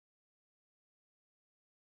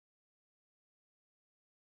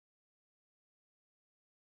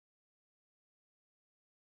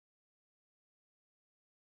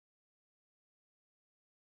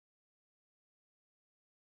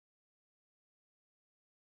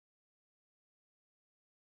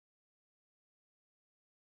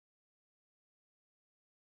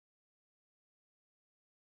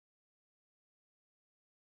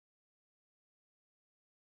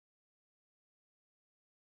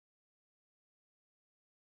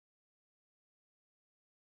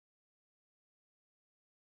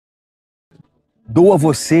Dou a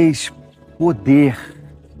vocês poder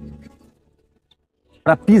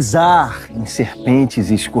para pisar em serpentes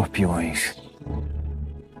e escorpiões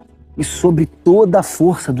e sobre toda a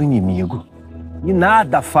força do inimigo, e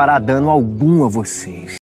nada fará dano algum a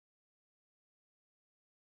vocês.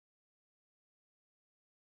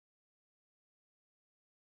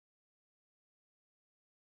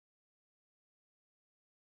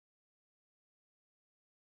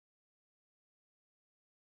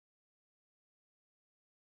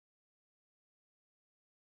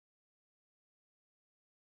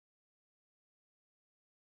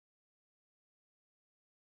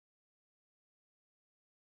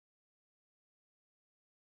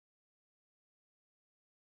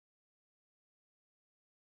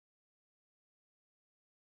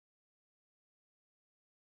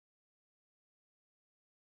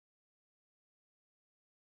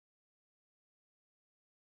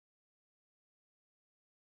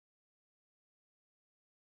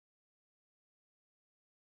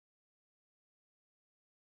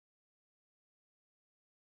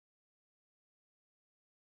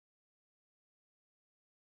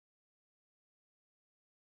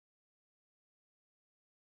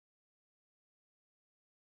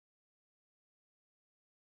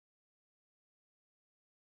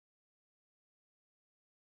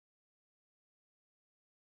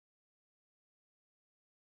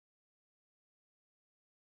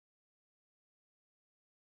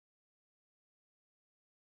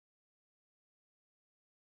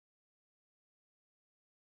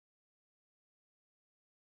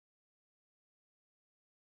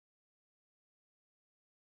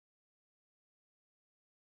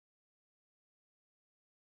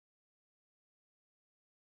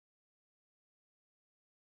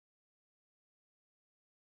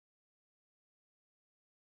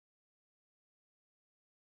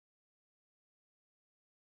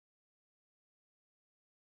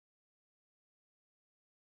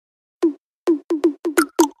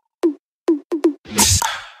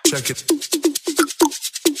 Check it.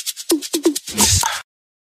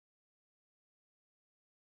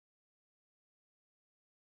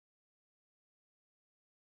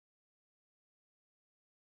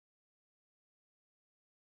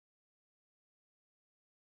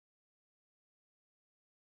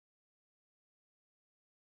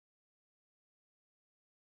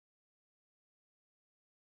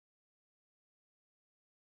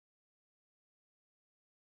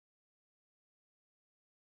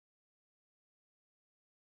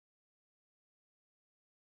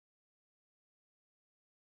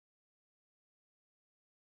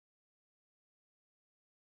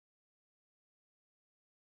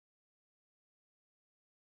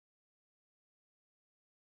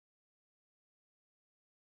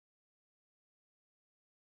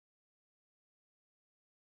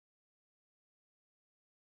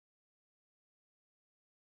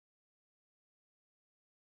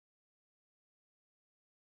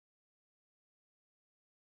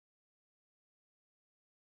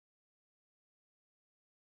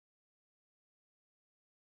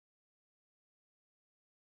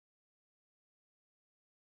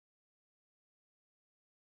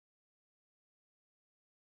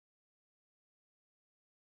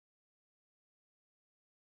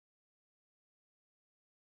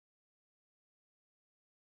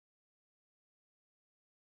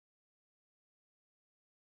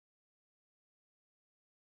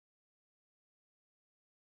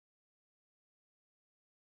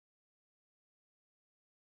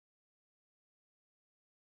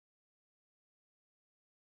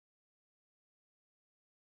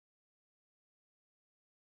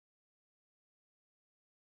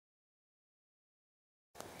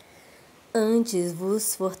 Antes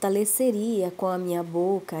vos fortaleceria com a minha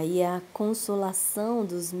boca, e a consolação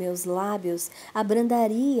dos meus lábios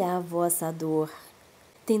abrandaria a vossa dor.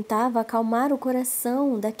 Tentava acalmar o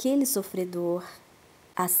coração daquele sofredor.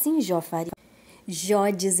 Assim Jó faria. Jó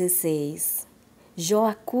 16. Jó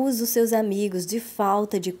acusa os seus amigos de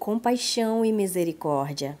falta de compaixão e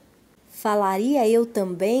misericórdia. Falaria eu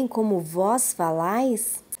também como vós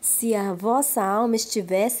falais, se a vossa alma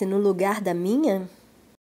estivesse no lugar da minha?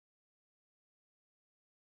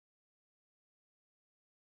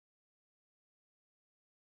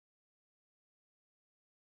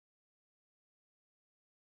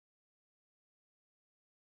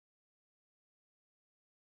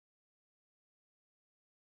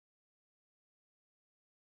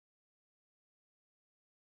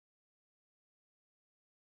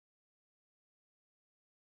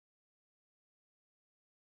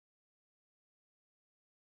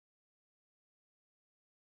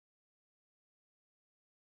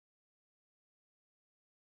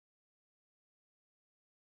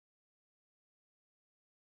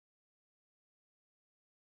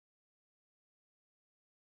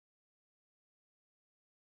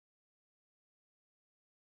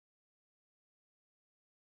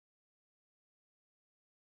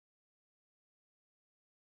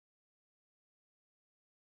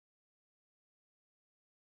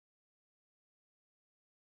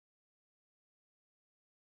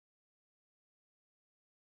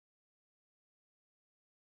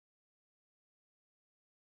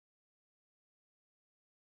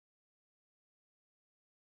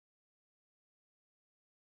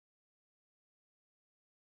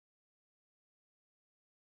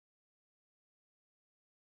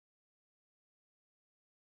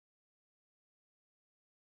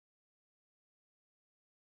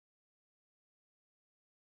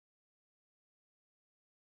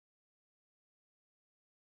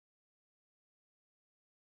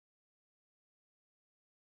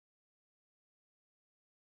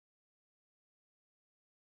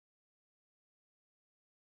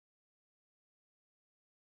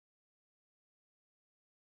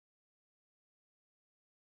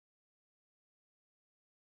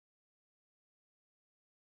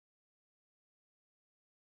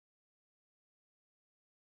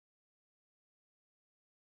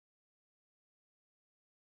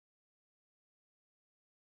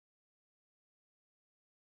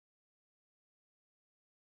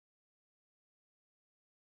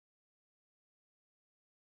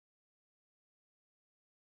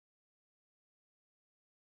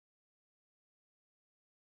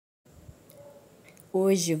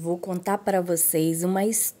 Hoje vou contar para vocês uma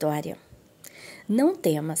história. Não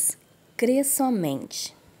temas, crê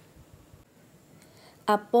somente.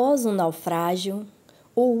 Após um naufrágio,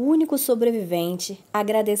 o único sobrevivente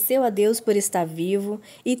agradeceu a Deus por estar vivo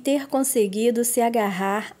e ter conseguido se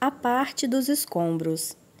agarrar à parte dos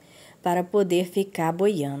escombros para poder ficar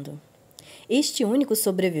boiando. Este único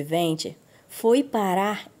sobrevivente foi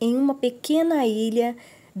parar em uma pequena ilha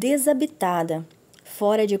desabitada,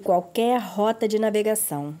 fora de qualquer rota de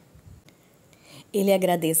navegação. Ele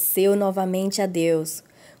agradeceu novamente a Deus.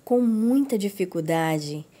 Com muita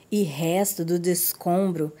dificuldade e resto do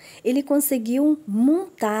descombro, ele conseguiu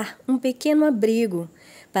montar um pequeno abrigo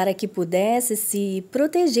para que pudesse se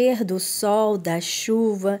proteger do sol, da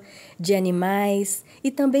chuva, de animais e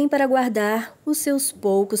também para guardar os seus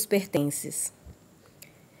poucos pertences.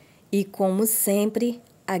 E, como sempre,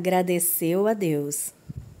 agradeceu a Deus.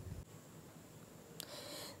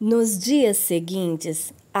 Nos dias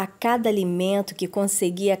seguintes, a cada alimento que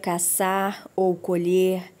conseguia caçar ou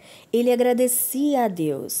colher, ele agradecia a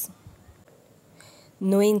Deus.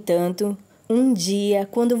 No entanto, um dia,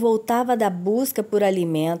 quando voltava da busca por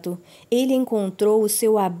alimento, ele encontrou o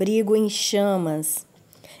seu abrigo em chamas,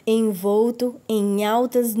 envolto em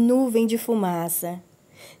altas nuvens de fumaça.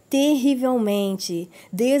 Terrivelmente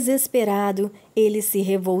desesperado, ele se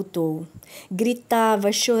revoltou.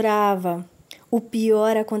 Gritava, chorava. O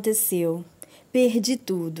pior aconteceu. Perdi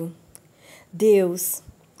tudo. Deus,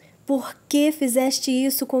 por que fizeste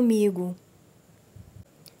isso comigo?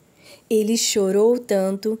 Ele chorou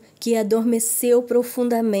tanto que adormeceu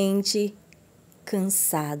profundamente,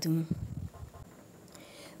 cansado.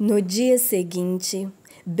 No dia seguinte,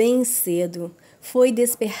 bem cedo, foi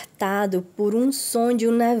despertado por um som de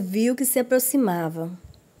um navio que se aproximava.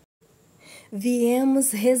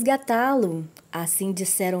 Viemos resgatá-lo, assim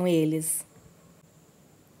disseram eles.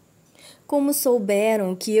 Como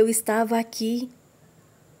souberam que eu estava aqui?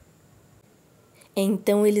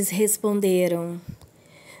 Então eles responderam: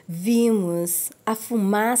 vimos a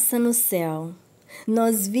fumaça no céu.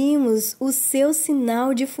 Nós vimos o seu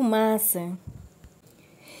sinal de fumaça.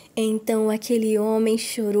 Então aquele homem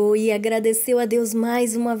chorou e agradeceu a Deus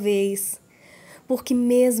mais uma vez, porque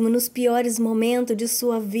mesmo nos piores momentos de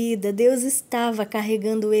sua vida, Deus estava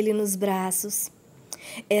carregando ele nos braços.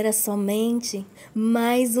 Era somente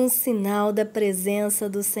mais um sinal da presença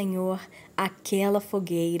do Senhor, aquela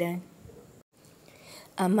fogueira.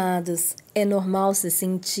 Amados, é normal se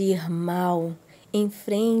sentir mal em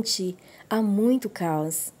frente a muito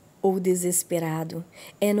caos ou desesperado.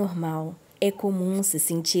 É normal, é comum se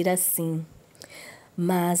sentir assim.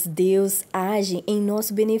 Mas Deus age em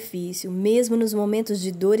nosso benefício, mesmo nos momentos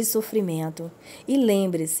de dor e sofrimento. E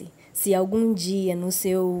lembre-se, se algum dia no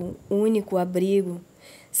seu único abrigo,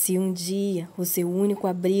 se um dia o seu único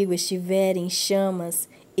abrigo estiver em chamas,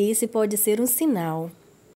 esse pode ser um sinal.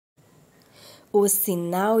 O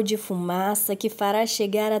sinal de fumaça que fará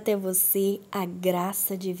chegar até você a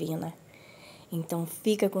graça divina. Então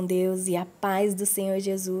fica com Deus e a paz do Senhor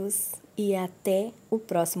Jesus e até o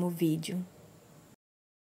próximo vídeo.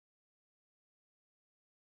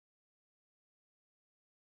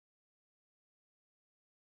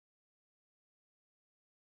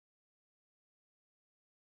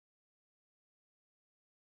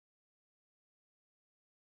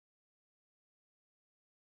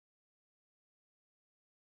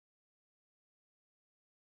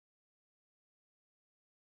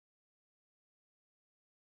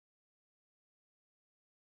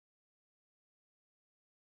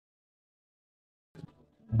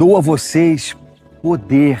 Dou a vocês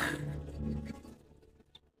poder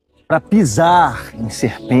para pisar em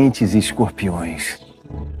serpentes e escorpiões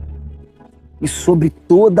e sobre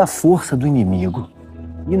toda a força do inimigo,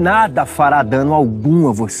 e nada fará dano algum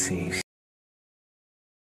a vocês.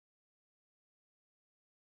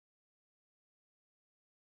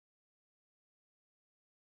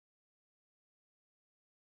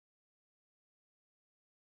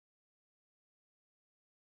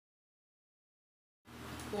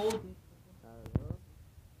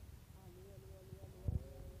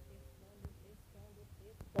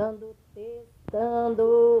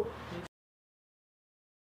 Testando.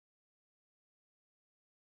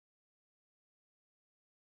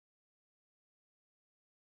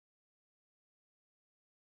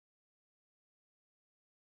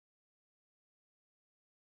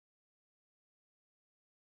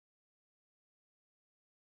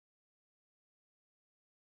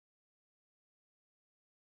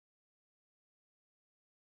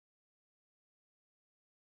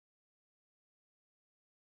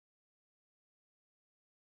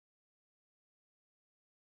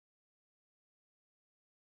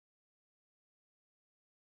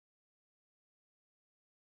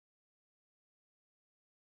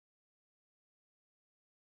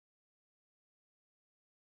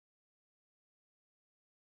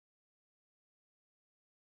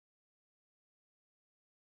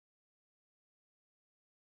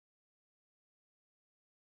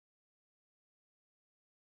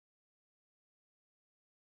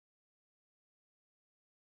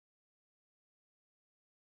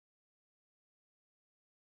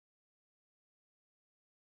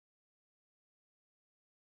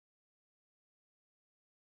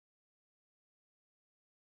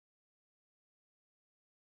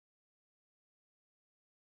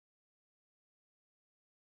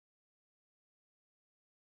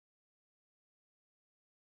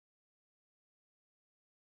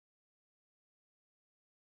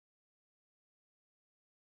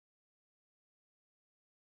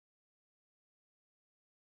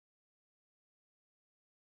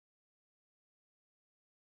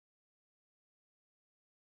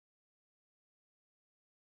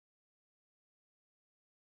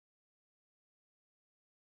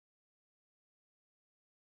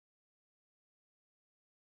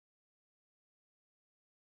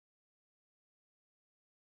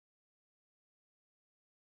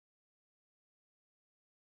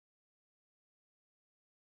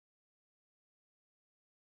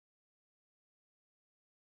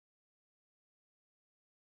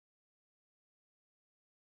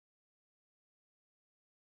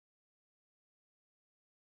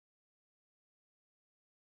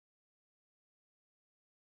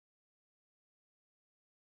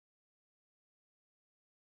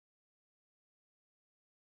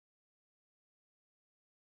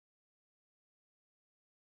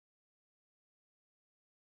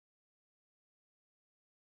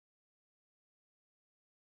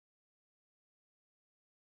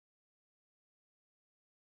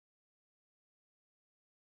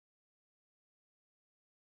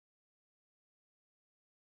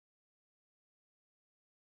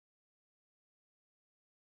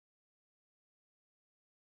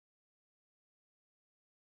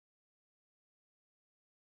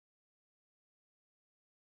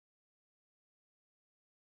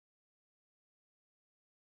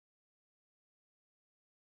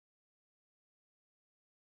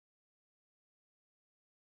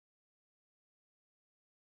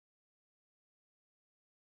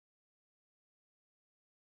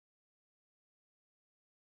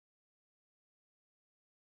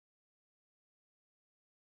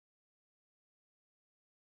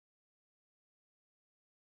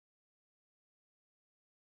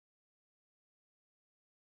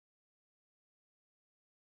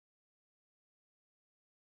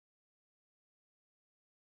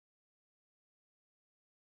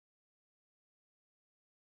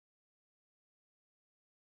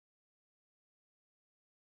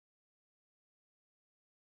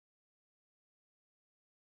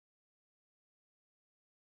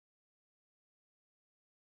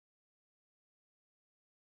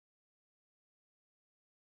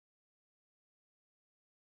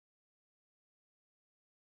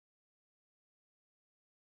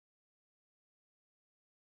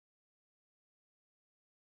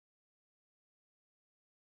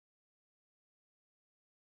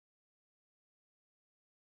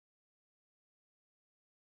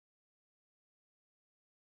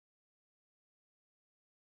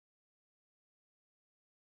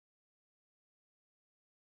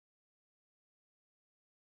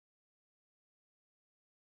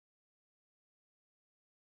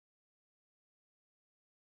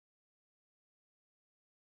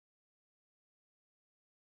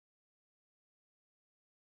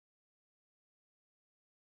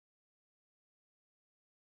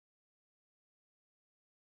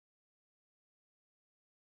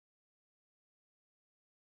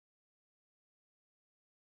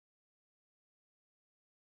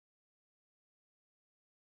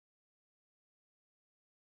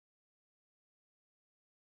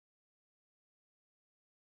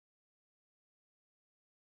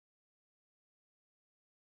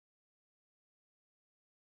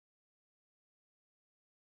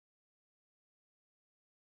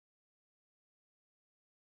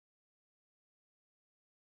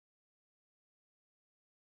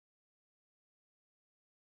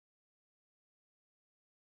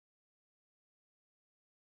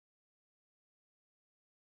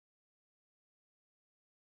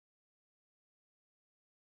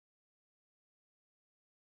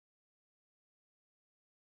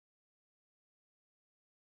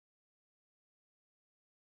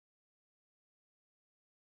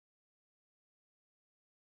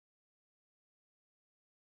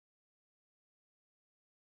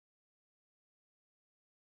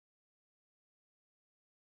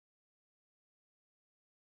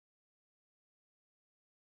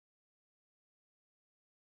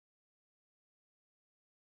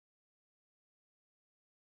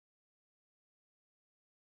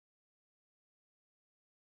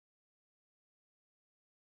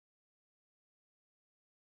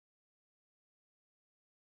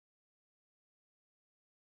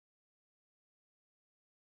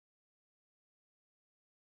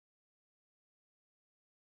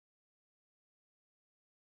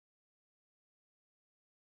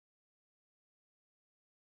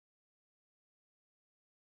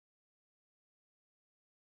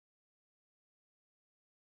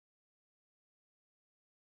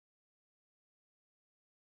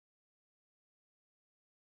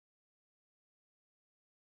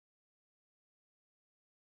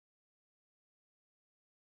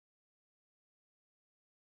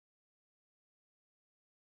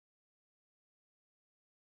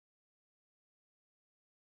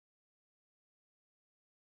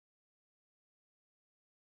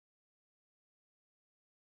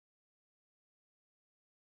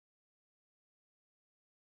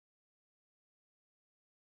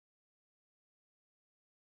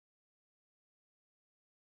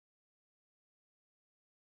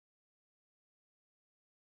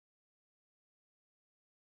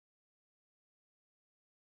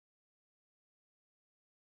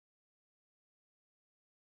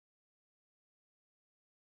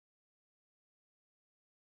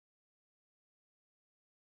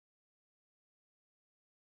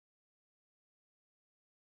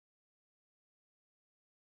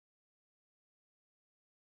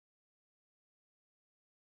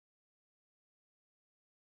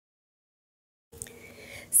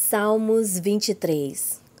 Salmos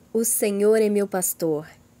 23. O Senhor é meu pastor,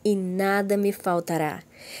 e nada me faltará.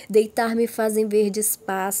 Deitar-me fazem verdes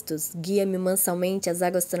pastos, guia-me mansamente às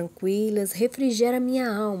águas tranquilas, refrigera minha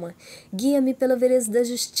alma, guia-me pela vereda da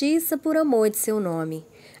justiça por amor de seu nome.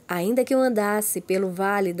 Ainda que eu andasse pelo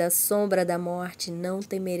vale da sombra da morte, não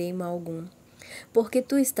temerei mal algum, porque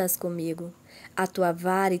tu estás comigo. A tua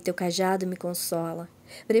vara e teu cajado me consola.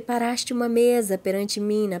 Preparaste uma mesa perante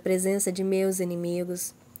mim na presença de meus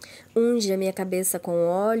inimigos. Unge a minha cabeça com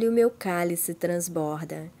óleo e o meu cálice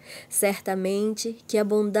transborda. Certamente que a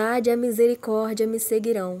bondade e a misericórdia me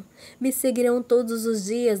seguirão todos os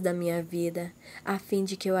dias da minha vida, a fim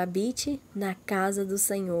de que eu habite na casa do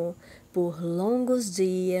Senhor por longos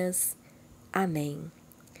dias. Amém.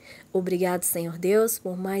 Obrigado, Senhor Deus,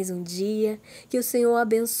 por mais um dia. Que o Senhor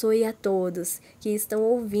abençoe a todos que estão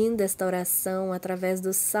ouvindo esta oração através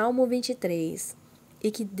do Salmo 23. E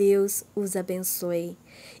que Deus os abençoe.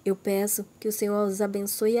 Eu peço que o Senhor os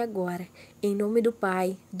abençoe agora, em nome do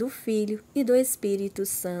Pai, do Filho e do Espírito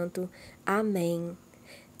Santo. Amém.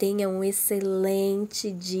 Tenha um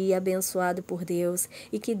excelente dia abençoado por Deus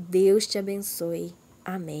e que Deus te abençoe.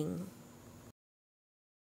 Amém.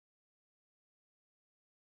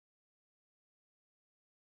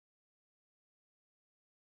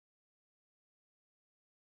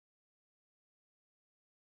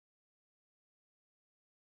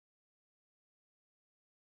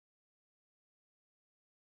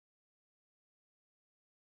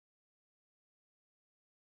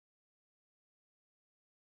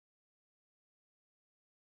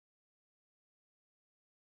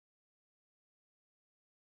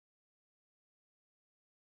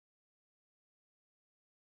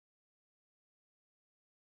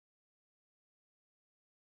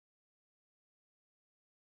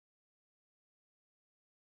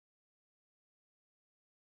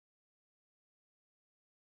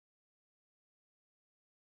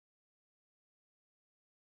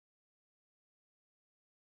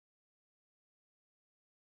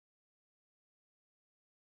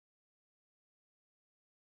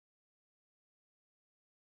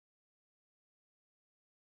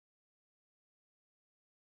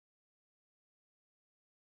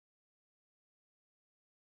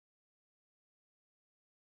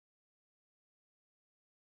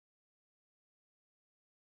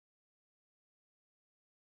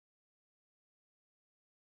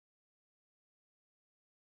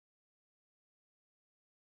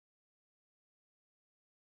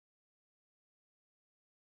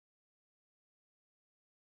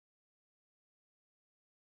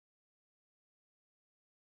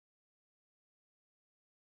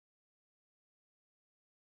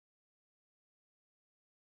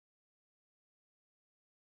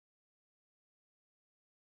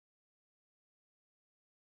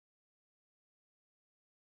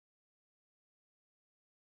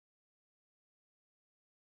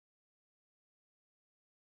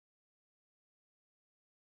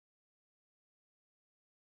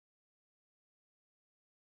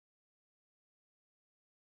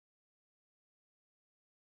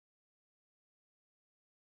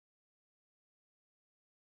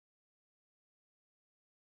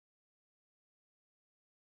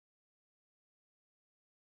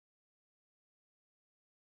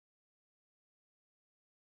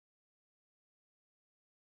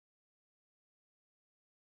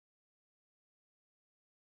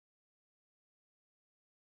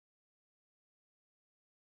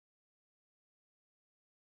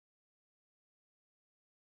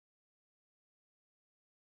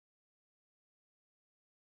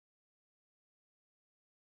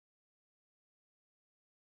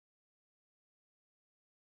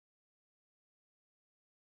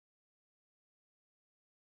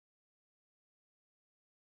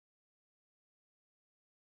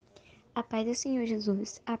 A paz do Senhor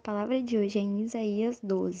Jesus. A palavra de hoje é em Isaías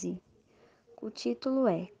 12. O título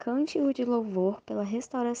é Cântico de Louvor pela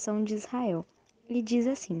Restauração de Israel. E diz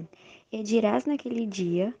assim: E dirás naquele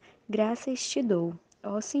dia, graças te dou,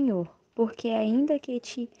 ó Senhor, porque ainda que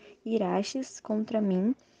te irastes contra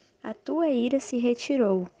mim, a tua ira se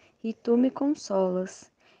retirou, e tu me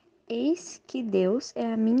consolas. Eis que Deus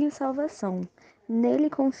é a minha salvação. Nele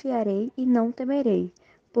confiarei e não temerei,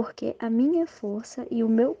 porque a minha força e o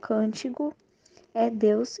meu cântico é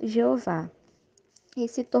Deus Jeová, e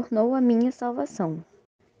se tornou a minha salvação.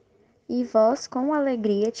 E vós com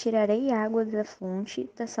alegria tirarei água da fonte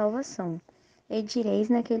da salvação. E direis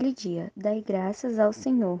naquele dia: Dai graças ao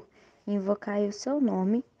Senhor, invocai o seu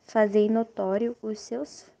nome, fazei notório os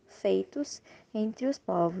seus feitos entre os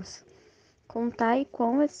povos. Contai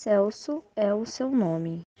quão excelso é o seu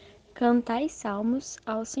nome. Cantai salmos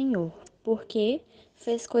ao Senhor, porque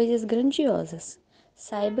fez coisas grandiosas.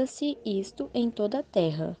 Saiba-se isto em toda a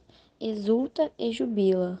terra. Exulta e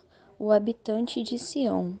jubila o habitante de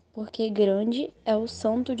Sião, porque grande é o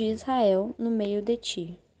Santo de Israel no meio de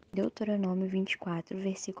ti. Deuteronômio 24,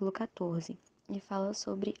 versículo 14, e fala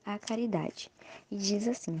sobre a caridade. E diz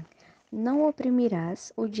assim: Não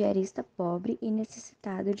oprimirás o diarista pobre e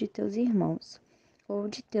necessitado de teus irmãos, ou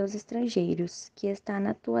de teus estrangeiros, que está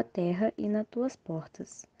na tua terra e nas tuas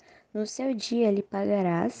portas. No seu dia lhe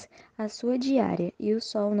pagarás a sua diária, e o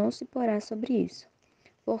sol não se porá sobre isso.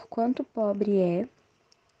 Porquanto pobre é,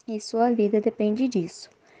 e sua vida depende disso.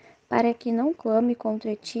 Para que não clame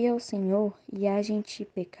contra ti ao Senhor, e haja em ti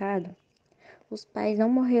pecado, os pais não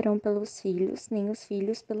morrerão pelos filhos, nem os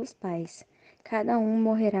filhos pelos pais. Cada um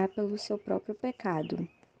morrerá pelo seu próprio pecado.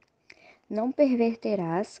 Não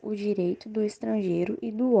perverterás o direito do estrangeiro e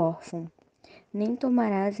do órfão, nem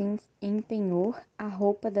tomarás em penhor a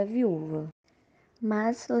roupa da viúva.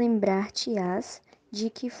 Mas lembrar-te-ás de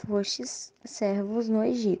que fostes servos no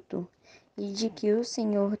Egito, e de que o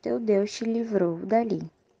Senhor teu Deus te livrou dali.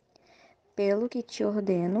 Pelo que te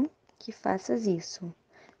ordeno que faças isso.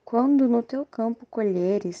 Quando no teu campo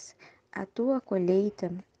colheres a tua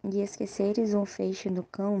colheita, e esqueceres um feixe no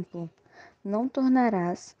campo, não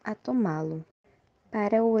tornarás a tomá-lo.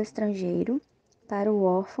 Para o estrangeiro, para o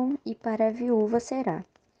órfão e para a viúva será,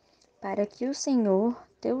 para que o Senhor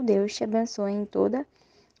teu Deus te abençoe em toda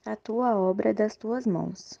a tua obra das tuas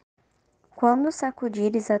mãos. Quando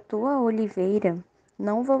sacudires a tua oliveira,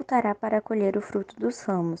 não voltará para colher o fruto dos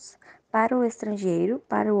ramos. Para o estrangeiro,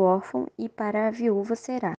 para o órfão e para a viúva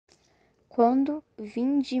será. Quando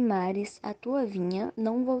vindimares a tua vinha,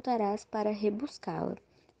 não voltarás para rebuscá-la.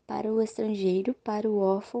 Para o estrangeiro, para o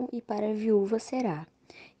órfão e para a viúva será.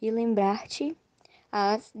 E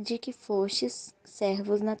lembrar-te-ás de que fostes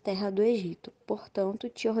servos na terra do Egito. Portanto,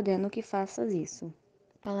 te ordeno que faças isso.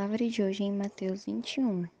 A palavra de hoje é em Mateus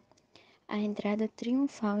 21. A entrada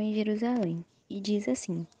triunfal em Jerusalém. E diz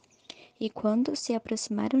assim: E quando se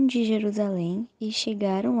aproximaram de Jerusalém e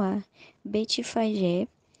chegaram a Betfagé,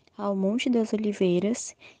 ao Monte das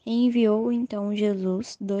Oliveiras, enviou então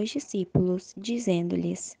Jesus 2 discípulos,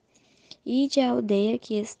 dizendo-lhes: Ide à aldeia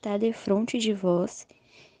que está defronte de vós,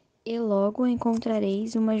 e logo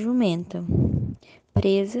encontrareis uma jumenta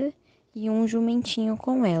presa e um jumentinho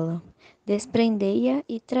com ela. Desprendei-a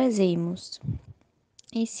e trazei-mos.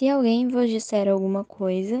 E se alguém vos disser alguma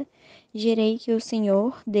coisa, direi que o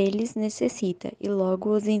Senhor deles necessita, e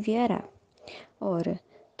logo os enviará. Ora,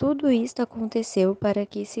 tudo isto aconteceu para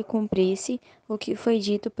que se cumprisse o que foi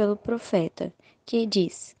dito pelo profeta, que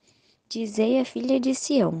diz: Dizei à filha de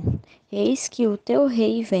Sião: Eis que o teu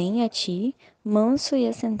rei vem a ti, manso e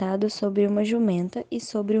assentado sobre uma jumenta e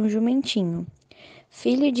sobre um jumentinho,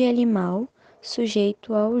 filho de animal,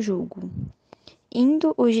 sujeito ao jugo.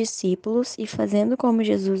 Indo os discípulos e fazendo como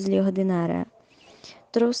Jesus lhe ordenara,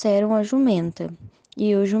 trouxeram a jumenta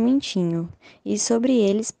e o jumentinho, e sobre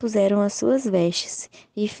eles puseram as suas vestes,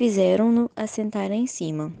 e fizeram-no assentar em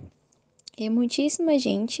cima. E muitíssima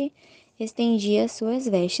gente estendia as suas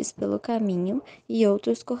vestes pelo caminho, e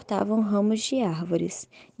outros cortavam ramos de árvores,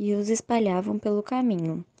 e os espalhavam pelo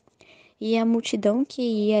caminho. E a multidão que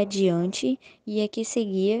ia adiante e a que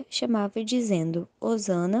seguia chamava dizendo: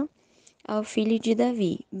 Hosana ao filho de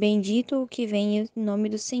Davi, bendito o que vem em nome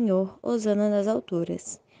do Senhor, hosana nas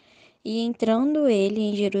alturas. E entrando ele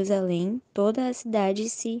em Jerusalém, toda a cidade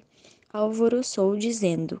se alvoroçou,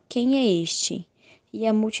 dizendo: Quem é este? E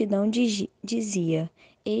a multidão dizia: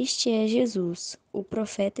 Este é Jesus, o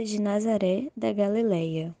profeta de Nazaré da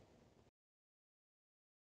Galileia.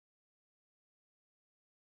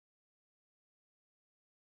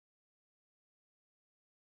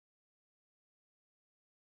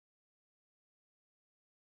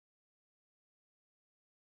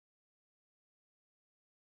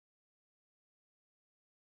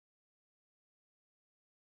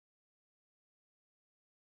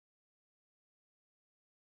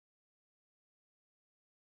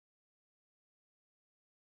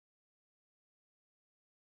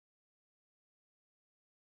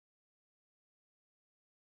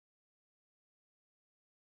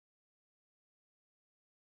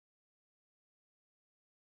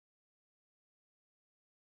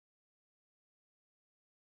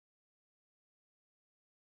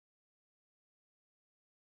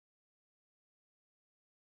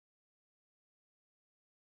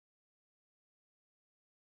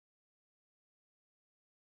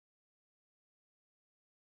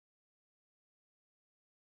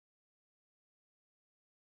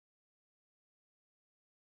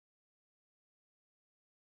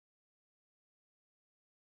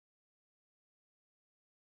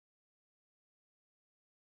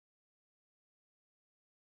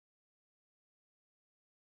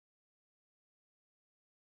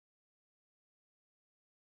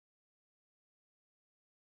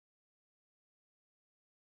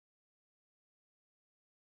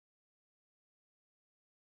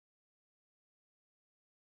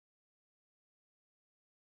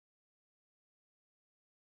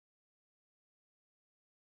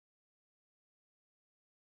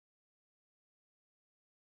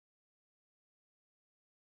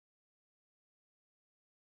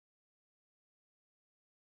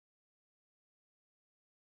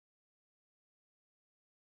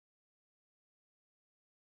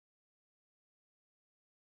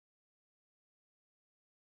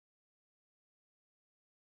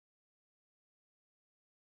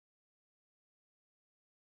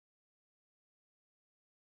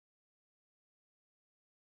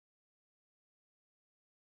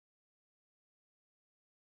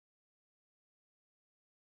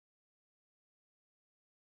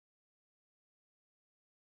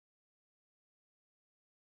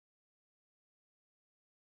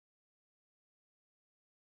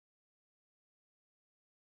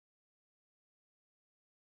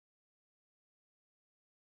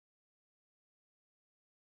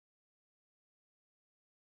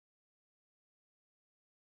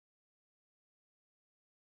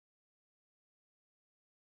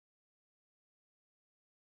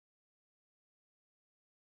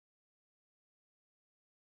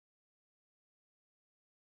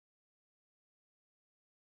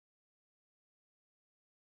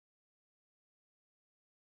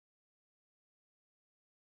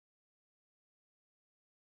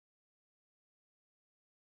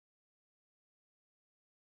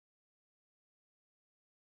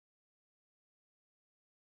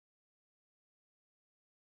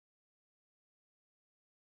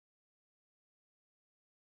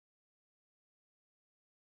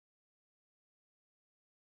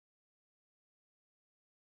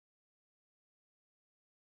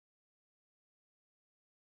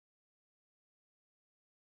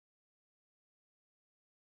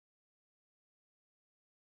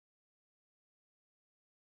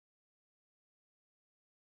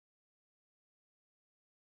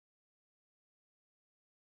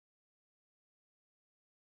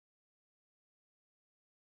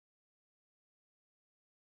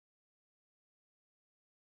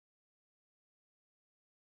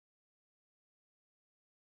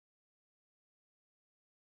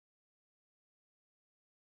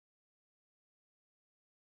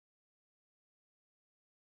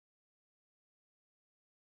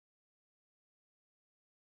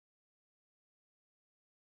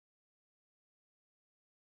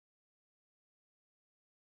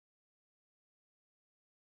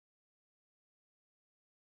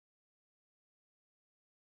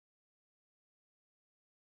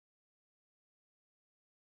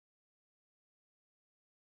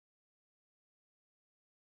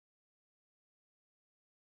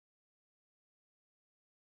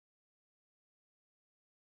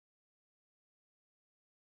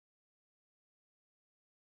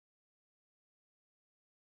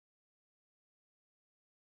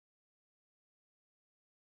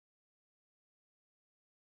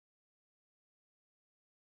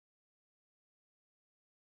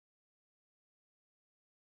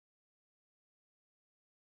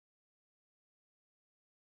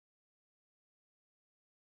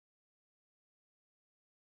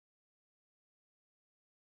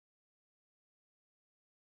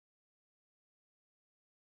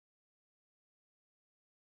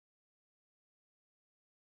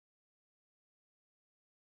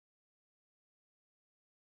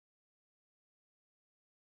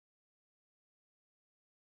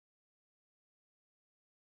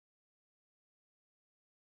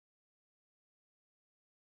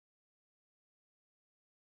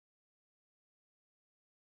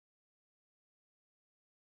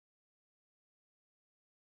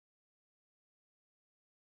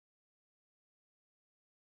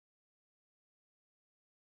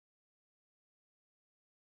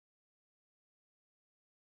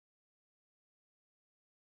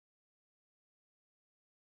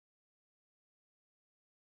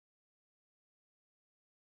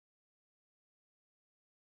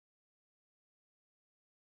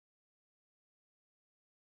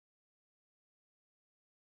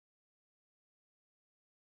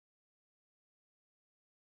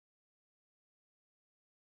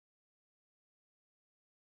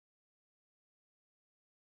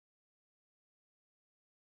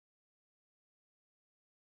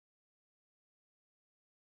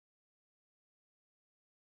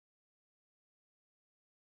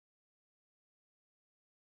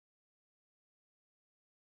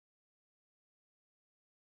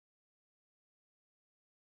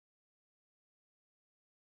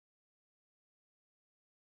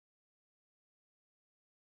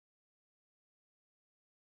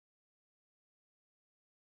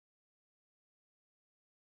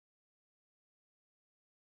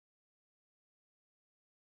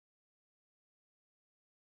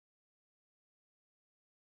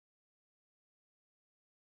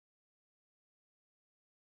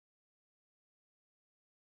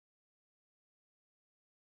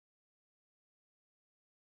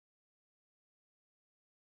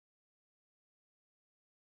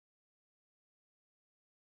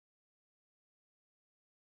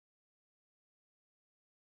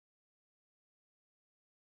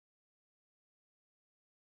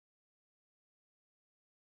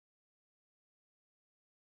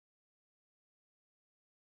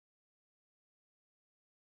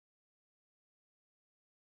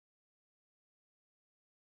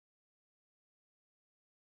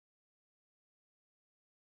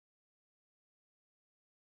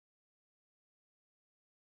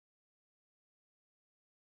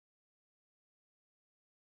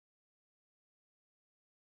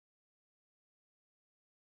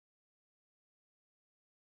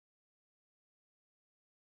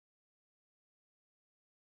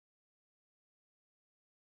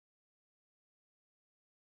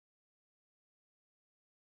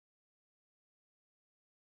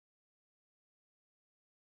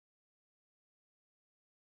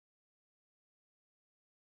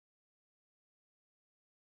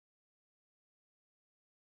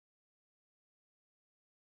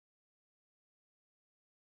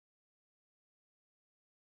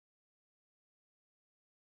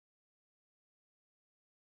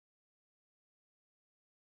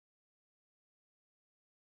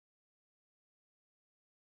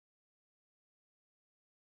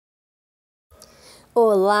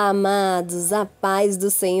 Olá, amados, a paz do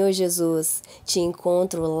Senhor Jesus. Te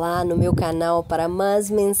encontro lá no meu canal para mais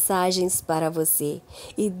mensagens para você.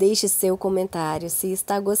 E deixe seu comentário se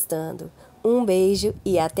está gostando. Um beijo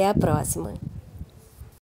e até a próxima.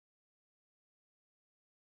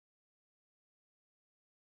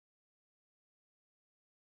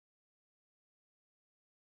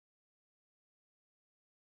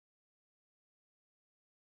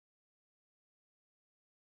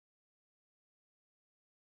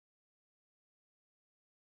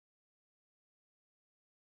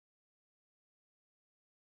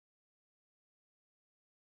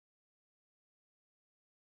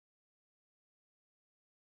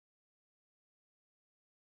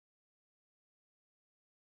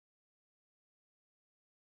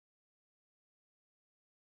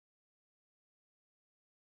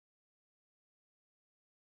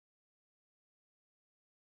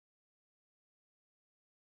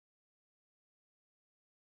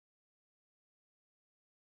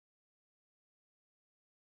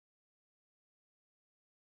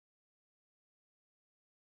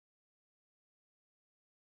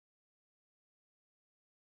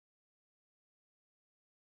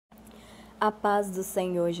 A paz do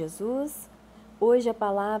Senhor Jesus. Hoje a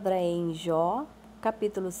palavra é em Jó,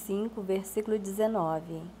 capítulo 5, versículo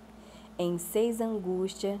 19. Em 6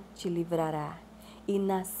 angústia te livrará, e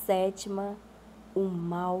na 7ª o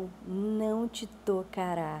mal não te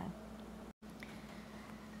tocará.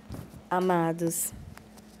 Amados,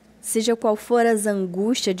 seja qual for as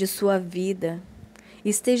angústias de sua vida,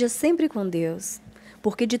 esteja sempre com Deus,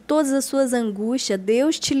 porque de todas as suas angústias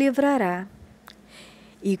Deus te livrará.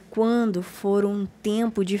 E quando for um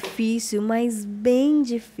tempo difícil, mas bem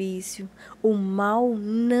difícil, o mal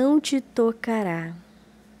não te tocará.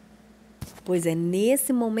 Pois é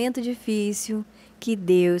nesse momento difícil que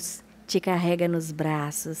Deus te carrega nos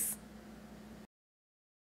braços.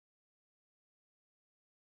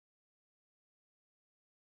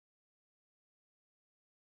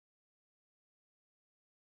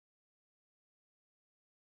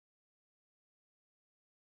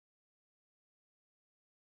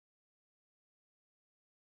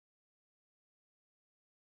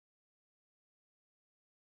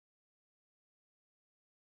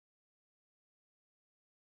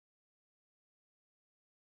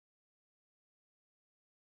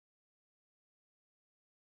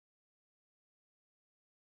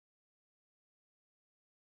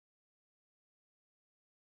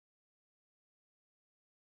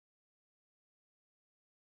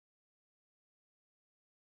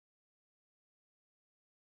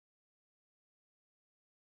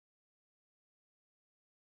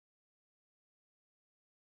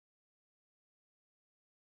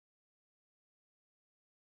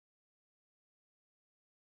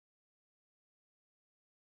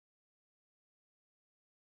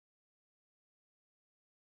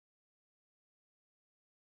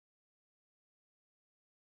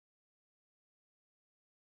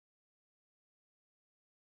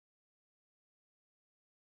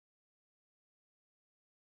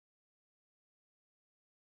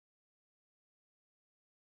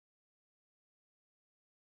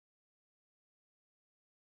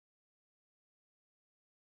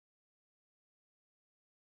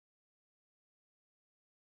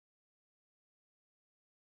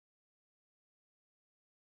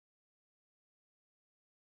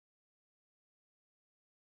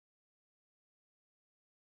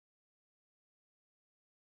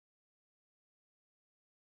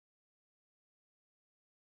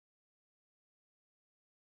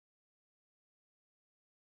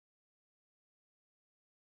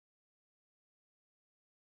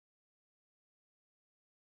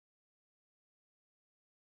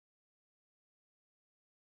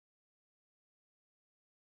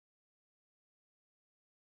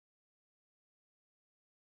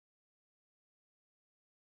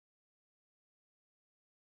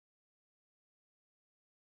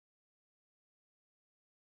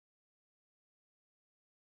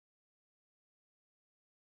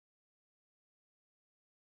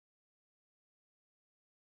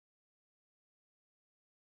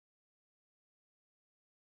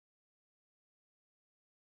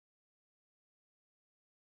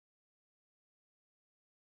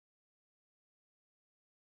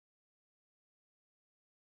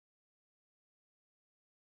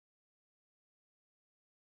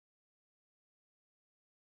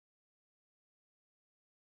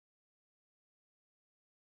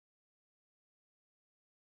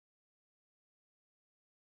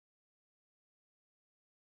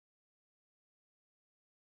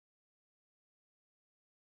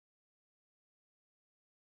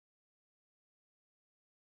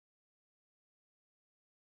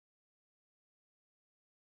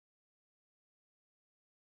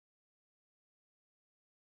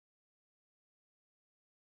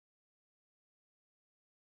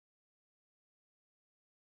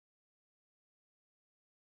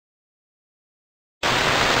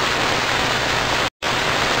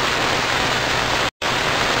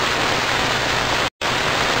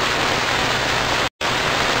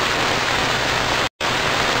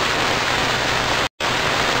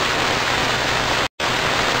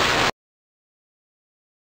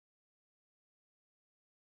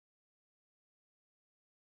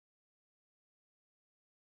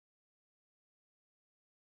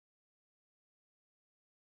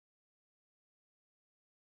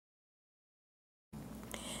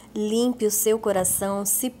 limpe o seu coração,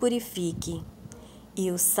 se purifique.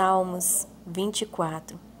 E os Salmos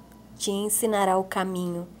 24 te ensinará o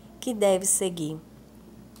caminho que deve seguir.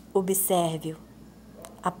 Observe-o.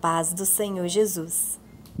 A paz do Senhor Jesus.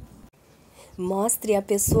 Mostre a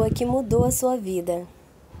pessoa que mudou a sua vida.